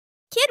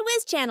Kid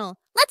Wiz Channel.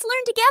 Let's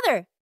learn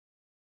together.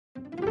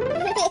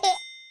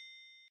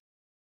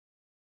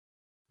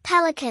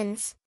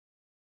 Pelicans.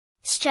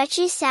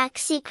 Stretchy sack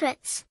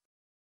secrets.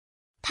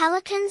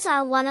 Pelicans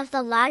are one of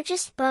the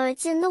largest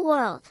birds in the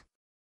world.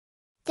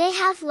 They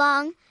have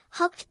long,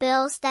 hooked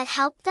bills that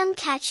help them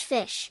catch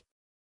fish.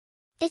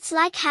 It's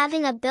like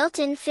having a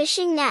built-in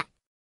fishing net.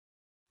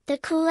 The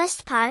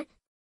coolest part?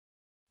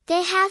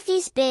 They have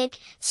these big,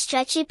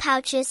 stretchy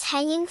pouches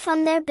hanging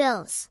from their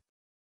bills.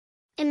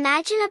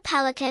 Imagine a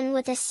pelican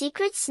with a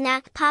secret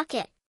snack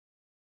pocket.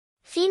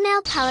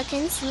 Female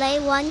pelicans lay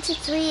 1 to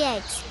 3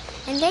 eggs,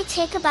 and they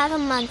take about a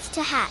month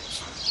to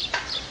hatch.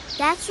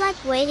 That's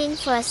like waiting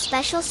for a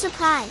special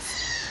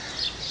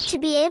surprise. To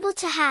be able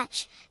to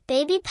hatch,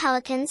 baby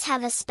pelicans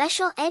have a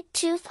special egg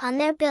tooth on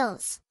their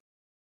bills.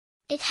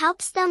 It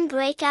helps them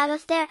break out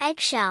of their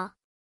eggshell.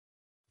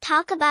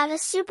 Talk about a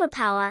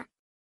superpower.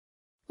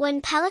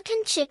 When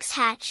pelican chicks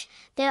hatch,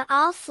 they're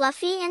all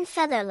fluffy and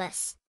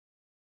featherless.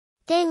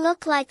 They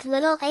look like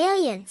little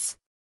aliens.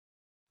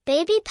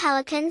 Baby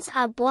pelicans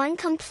are born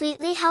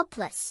completely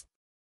helpless.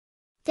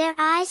 Their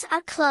eyes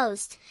are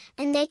closed,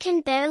 and they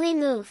can barely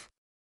move.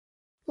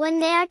 When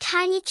they are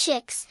tiny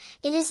chicks,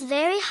 it is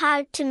very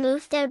hard to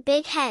move their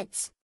big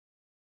heads.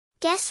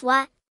 Guess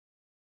what?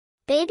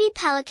 Baby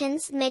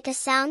pelicans make a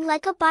sound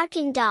like a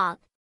barking dog.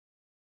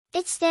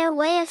 It's their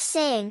way of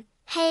saying,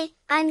 "Hey,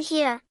 I'm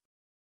here."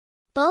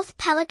 Both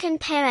pelican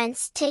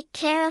parents take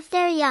care of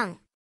their young.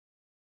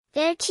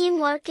 Their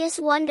teamwork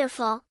is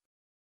wonderful.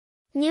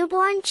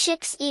 Newborn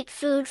chicks eat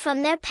food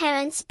from their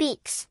parents'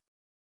 beaks.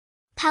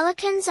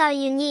 Pelicans are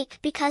unique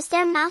because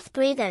they're mouth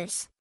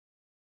breathers.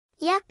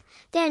 Yep,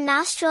 their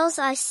nostrils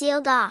are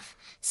sealed off,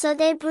 so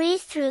they breathe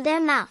through their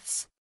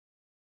mouths.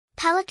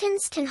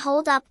 Pelicans can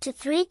hold up to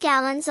 3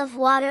 gallons of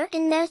water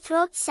in their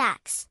throat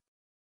sacs.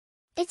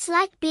 It's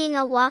like being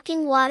a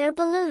walking water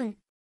balloon.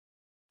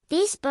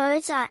 These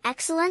birds are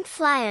excellent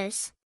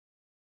flyers.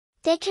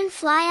 They can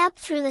fly up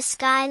through the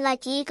sky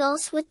like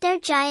eagles with their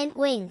giant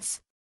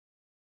wings.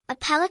 A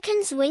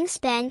pelican's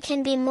wingspan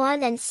can be more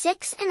than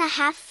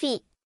 6.5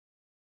 feet.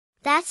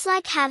 That's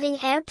like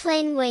having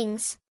airplane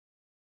wings.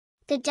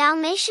 The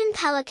Dalmatian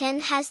pelican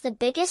has the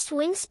biggest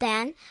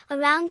wingspan,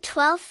 around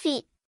 12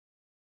 feet.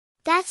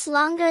 That's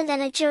longer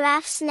than a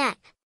giraffe's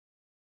neck.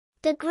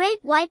 The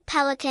great white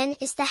pelican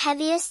is the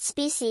heaviest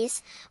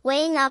species,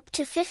 weighing up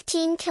to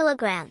 15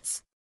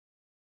 kilograms.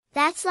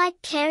 That's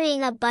like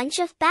carrying a bunch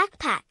of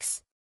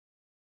backpacks.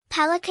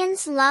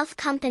 Pelicans love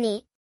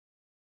company.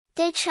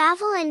 They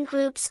travel in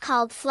groups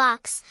called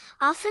flocks,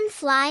 often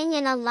flying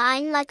in a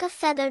line like a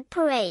feathered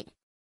parade.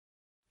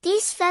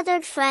 These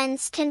feathered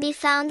friends can be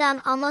found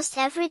on almost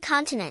every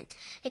continent,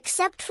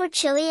 except for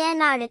Chile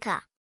and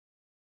Antarctica.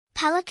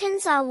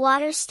 Pelicans are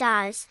water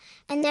stars,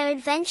 and their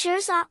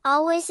adventures are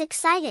always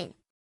exciting.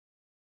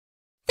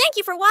 Thank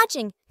you for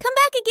watching. Come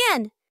back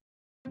again.